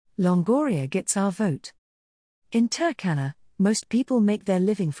Longoria gets our vote. In Turkana, most people make their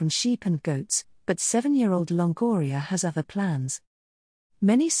living from sheep and goats, but 7-year-old Longoria has other plans.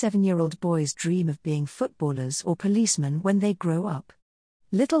 Many 7-year-old boys dream of being footballers or policemen when they grow up.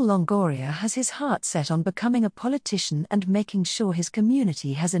 Little Longoria has his heart set on becoming a politician and making sure his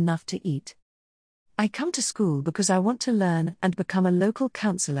community has enough to eat. "I come to school because I want to learn and become a local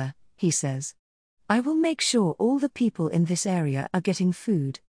councillor," he says. "I will make sure all the people in this area are getting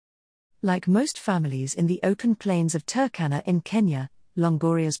food." Like most families in the open plains of Turkana in Kenya,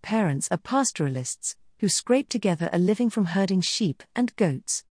 Longoria's parents are pastoralists, who scrape together a living from herding sheep and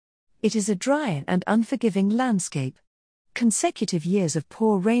goats. It is a dry and unforgiving landscape. Consecutive years of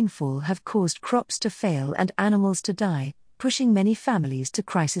poor rainfall have caused crops to fail and animals to die, pushing many families to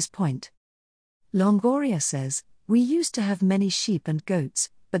crisis point. Longoria says, "We used to have many sheep and goats,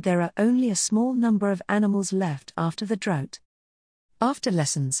 but there are only a small number of animals left after the drought." After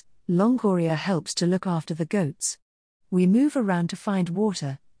lessons, Longoria helps to look after the goats. "We move around to find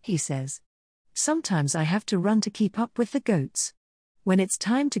water," he says. "Sometimes I have to run to keep up with the goats. When it's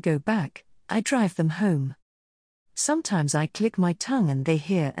time to go back, I drive them home. Sometimes I click my tongue and they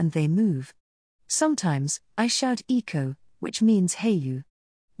hear and they move. Sometimes I shout echo, which means hey you.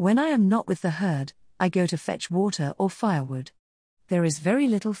 When I am not with the herd, I go to fetch water or firewood. There is very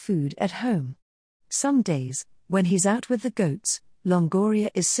little food at home. Some days, when he's out with the goats,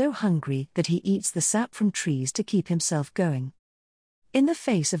 Longoria is so hungry that he eats the sap from trees to keep himself going." In the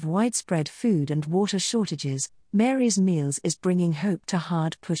face of widespread food and water shortages, Mary's Meals is bringing hope to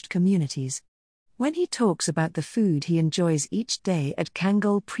hard-pushed communities. When he talks about the food he enjoys each day at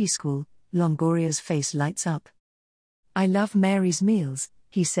Kangol Preschool, Longoria's face lights up. "I love Mary's Meals,"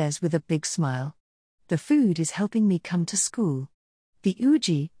 he says with a big smile. "The food is helping me come to school. The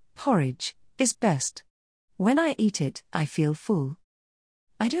uji, porridge, is best. When I eat it, I feel full.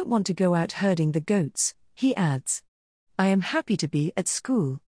 I don't want to go out herding the goats," he adds. "I am happy to be at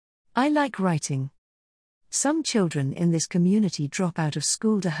school. I like writing." Some children in this community drop out of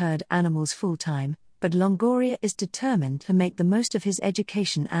school to herd animals full-time, but Longoria is determined to make the most of his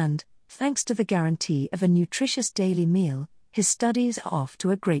education and, thanks to the guarantee of a nutritious daily meal, his studies are off to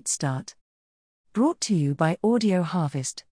a great start. Brought to you by Audio Harvest.